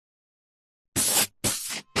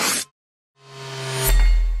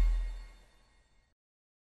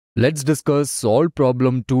Let's discuss solve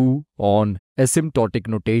problem 2 on asymptotic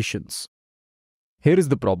notations. Here is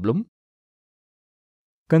the problem.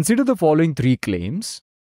 Consider the following three claims.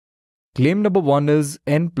 Claim number 1 is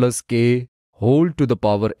n plus k whole to the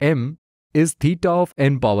power m is theta of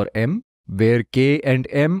n power m, where k and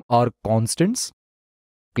m are constants.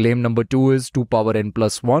 Claim number 2 is 2 power n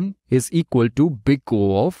plus 1 is equal to big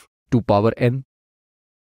O of 2 power n.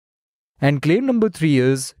 And claim number 3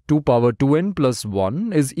 is 2 power 2n plus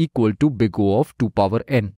 1 is equal to big O of 2 power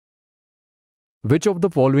n. Which of the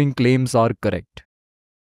following claims are correct?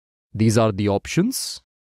 These are the options.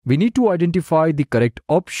 We need to identify the correct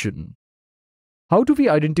option. How do we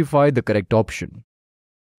identify the correct option?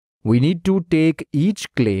 We need to take each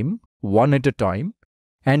claim one at a time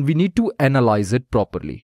and we need to analyze it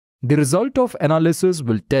properly. The result of analysis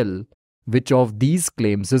will tell which of these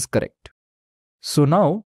claims is correct. So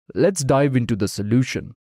now, let's dive into the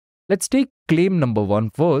solution. Let's take claim number 1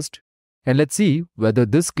 first and let's see whether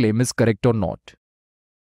this claim is correct or not.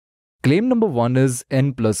 Claim number 1 is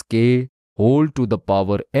n plus k whole to the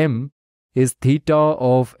power m is theta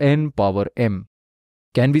of n power m.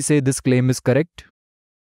 Can we say this claim is correct?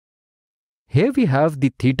 Here we have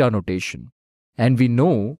the theta notation and we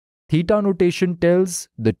know theta notation tells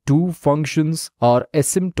the two functions are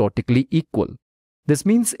asymptotically equal. This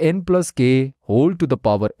means n plus k whole to the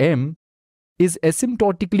power m is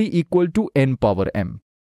asymptotically equal to n power m.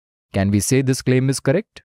 Can we say this claim is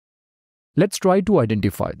correct? Let's try to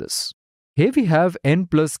identify this. Here we have n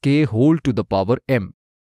plus k whole to the power m.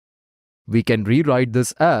 We can rewrite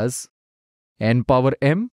this as n power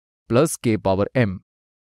m plus k power m.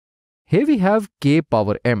 Here we have k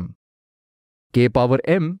power m. K power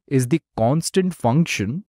m is the constant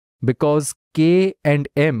function because k and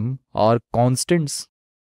m are constants.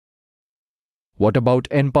 What about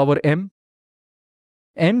n power m?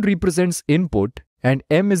 N represents input and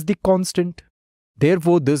m is the constant.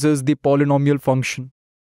 Therefore, this is the polynomial function.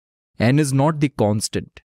 N is not the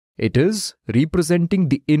constant. It is representing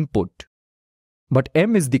the input. But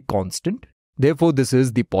m is the constant. Therefore, this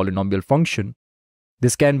is the polynomial function.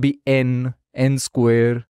 This can be n, n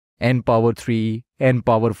square, n power 3, n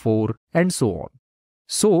power 4, and so on.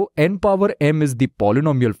 So, n power m is the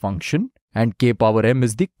polynomial function and k power m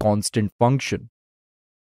is the constant function.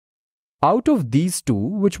 Out of these two,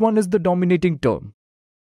 which one is the dominating term?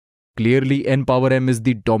 Clearly, n power m is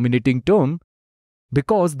the dominating term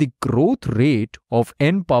because the growth rate of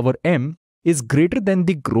n power m is greater than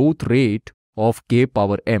the growth rate of k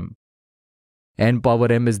power m. N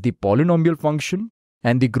power m is the polynomial function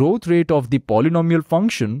and the growth rate of the polynomial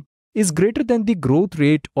function is greater than the growth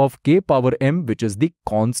rate of k power m, which is the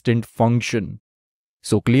constant function.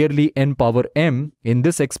 So clearly n power m in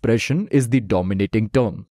this expression is the dominating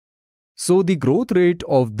term. So the growth rate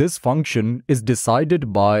of this function is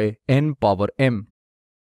decided by n power m.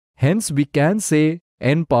 Hence we can say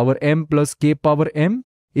n power m plus k power m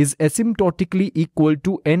is asymptotically equal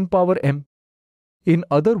to n power m. In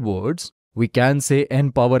other words, we can say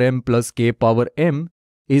n power m plus k power m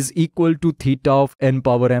is equal to theta of n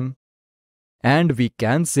power m. And we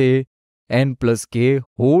can say n plus k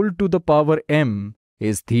whole to the power m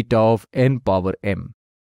is theta of n power m.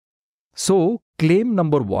 So, claim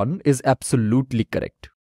number 1 is absolutely correct.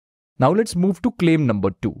 Now let's move to claim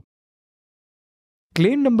number 2.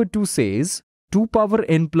 Claim number 2 says 2 power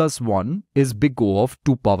n plus 1 is big O of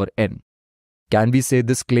 2 power n. Can we say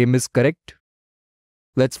this claim is correct?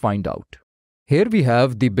 Let's find out. Here we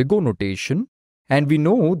have the big O notation and we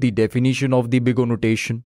know the definition of the big O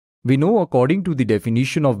notation. We know according to the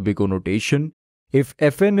definition of big O notation, if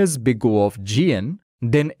fn is big O of gn,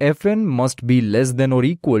 then fn must be less than or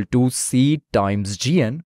equal to c times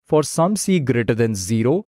gn for some c greater than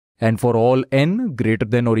 0 and for all n greater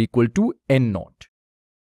than or equal to n naught.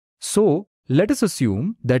 So, let us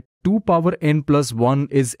assume that 2 power n plus 1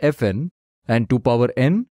 is fn and 2 power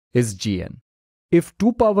n is gn. If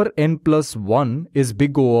 2 power n plus 1 is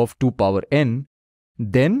big O of 2 power n,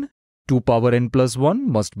 then 2 power n plus 1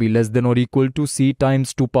 must be less than or equal to c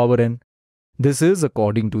times 2 power n. This is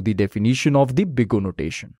according to the definition of the big O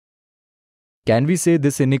notation. Can we say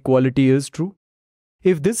this inequality is true?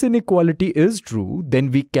 If this inequality is true,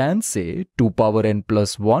 then we can say 2 power n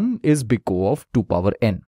plus 1 is big O of 2 power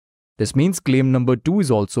n. This means claim number 2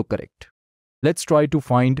 is also correct. Let's try to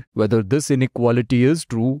find whether this inequality is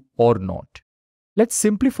true or not. Let's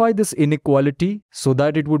simplify this inequality so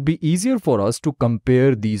that it would be easier for us to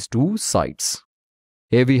compare these two sides.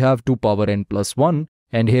 Here we have 2 power n plus 1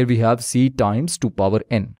 and here we have c times 2 power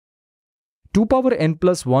n. 2 power n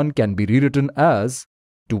plus 1 can be rewritten as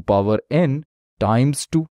 2 power n times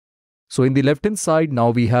 2. So in the left hand side now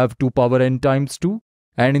we have 2 power n times 2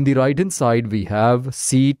 and in the right hand side we have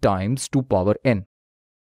c times 2 power n.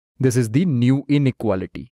 This is the new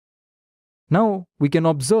inequality. Now we can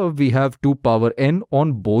observe we have 2 power n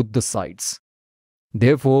on both the sides.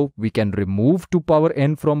 Therefore, we can remove 2 power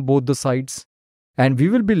n from both the sides and we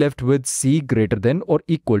will be left with c greater than or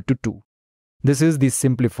equal to 2. This is the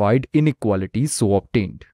simplified inequality so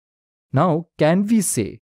obtained. Now, can we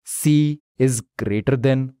say c is greater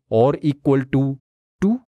than or equal to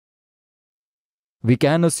 2? We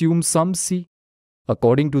can assume some c.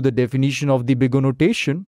 According to the definition of the bigger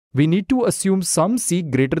notation, we need to assume some c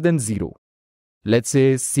greater than 0. Let's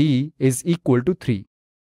say c is equal to 3.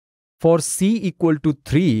 For c equal to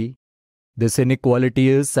 3, this inequality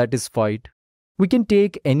is satisfied. We can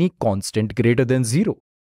take any constant greater than 0.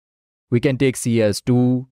 We can take c as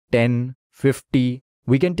 2, 10, 50.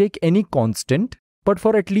 We can take any constant, but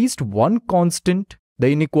for at least one constant,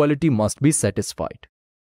 the inequality must be satisfied.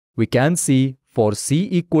 We can see for c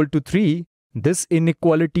equal to 3, this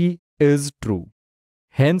inequality is true.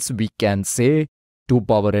 Hence, we can say 2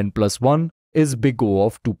 power n plus 1 is big O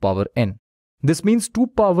of 2 power n. This means 2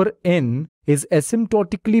 power n is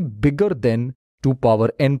asymptotically bigger than 2 power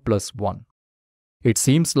n plus 1. It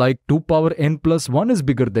seems like 2 power n plus 1 is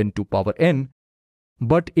bigger than 2 power n,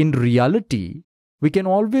 but in reality, we can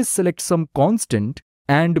always select some constant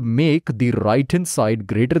and make the right-hand side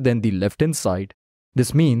greater than the left-hand side.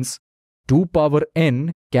 This means 2 power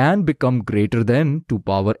n can become greater than 2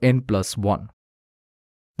 power n plus 1.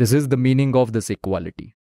 This is the meaning of this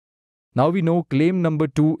equality. Now we know claim number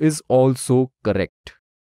 2 is also correct.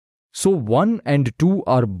 So 1 and 2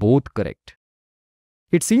 are both correct.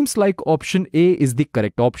 It seems like option A is the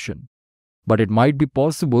correct option, but it might be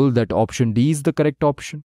possible that option D is the correct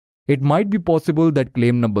option. It might be possible that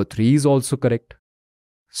claim number 3 is also correct.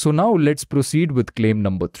 So now let's proceed with claim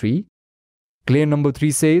number 3. Claim number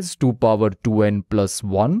 3 says 2 power 2n plus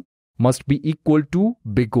 1 must be equal to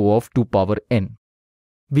big O of 2 power n.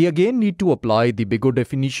 We again need to apply the big O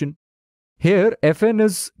definition. Here fn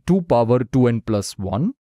is 2 power 2n plus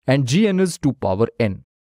 1 and gn is 2 power n.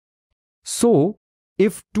 So,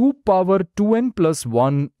 if 2 power 2n plus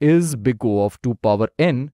 1 is big O of 2 power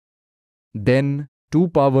n, then 2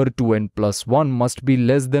 power 2n plus 1 must be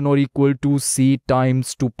less than or equal to c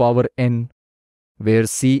times 2 power n, where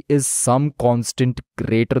c is some constant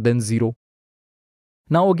greater than 0.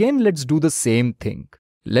 Now again, let's do the same thing.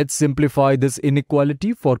 Let's simplify this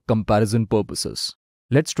inequality for comparison purposes.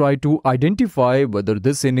 Let's try to identify whether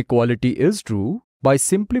this inequality is true by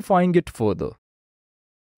simplifying it further.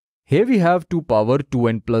 Here we have 2 power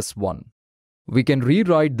 2n plus 1. We can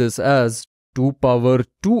rewrite this as 2 power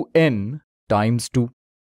 2n times 2.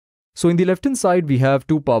 So in the left hand side we have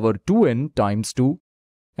 2 power 2n times 2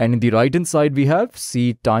 and in the right hand side we have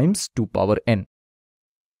c times 2 power n.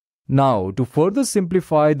 Now to further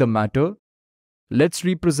simplify the matter, let's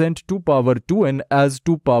represent 2 power 2n as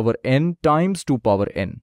 2 power n times 2 power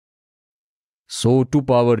n. So 2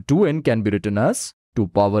 power 2n can be written as 2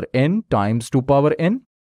 power n times 2 power n.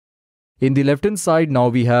 In the left hand side now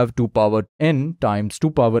we have 2 power n times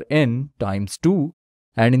 2 power n times 2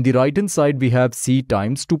 and in the right hand side we have c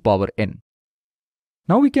times 2 power n.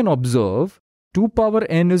 Now we can observe 2 power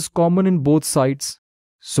n is common in both sides.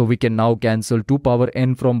 So we can now cancel 2 power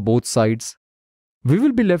n from both sides. We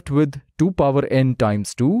will be left with 2 power n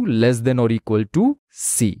times 2 less than or equal to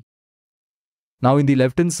c. Now in the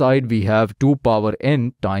left hand side we have 2 power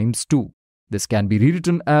n times 2. This can be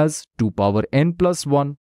rewritten as 2 power n plus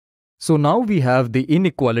 1. So now we have the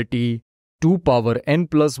inequality 2 power n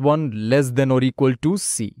plus 1 less than or equal to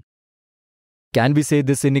c. Can we say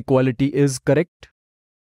this inequality is correct?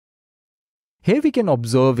 Here we can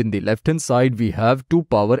observe in the left hand side we have 2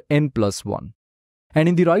 power n plus 1. And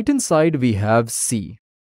in the right hand side we have c.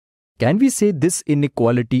 Can we say this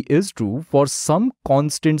inequality is true for some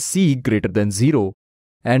constant c greater than 0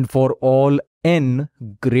 and for all n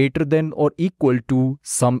greater than or equal to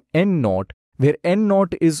some n naught where n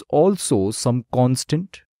naught is also some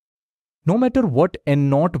constant? No matter what n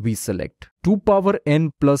naught we select, 2 power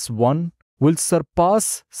n plus 1 will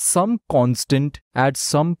surpass some constant at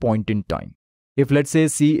some point in time. If let's say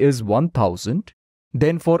c is 1000,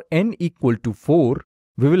 then for n equal to 4,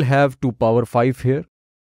 we will have 2 power 5 here.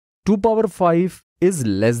 2 power 5 is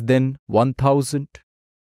less than 1000.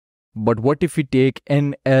 But what if we take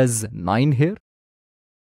n as 9 here?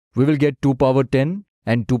 We will get 2 power 10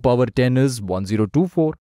 and 2 power 10 is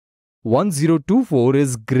 1024. 1024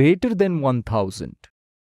 is greater than 1000.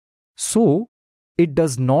 So, it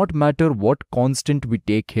does not matter what constant we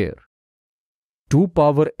take here. 2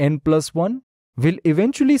 power n plus 1 will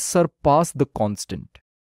eventually surpass the constant.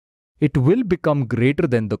 It will become greater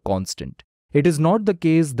than the constant. it is not the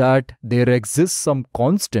case that there exists some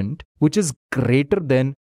constant which is greater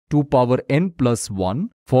than 2 power n plus 1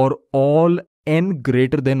 for all n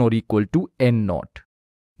greater than or equal to n naught.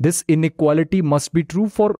 This inequality must be true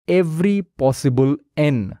for every possible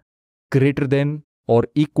n greater than or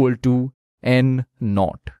equal to n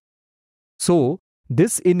naught. So,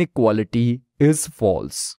 this inequality is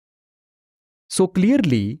false. So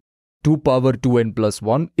clearly, 2 power 2n plus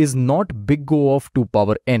 1 is not big O of 2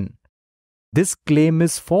 power n. This claim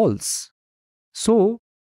is false. So,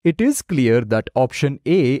 it is clear that option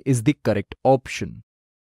A is the correct option.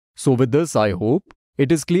 So with this, I hope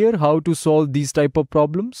it is clear how to solve these type of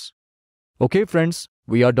problems. Okay friends,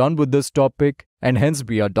 we are done with this topic and hence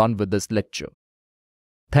we are done with this lecture.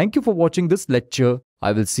 Thank you for watching this lecture.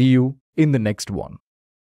 I will see you in the next one.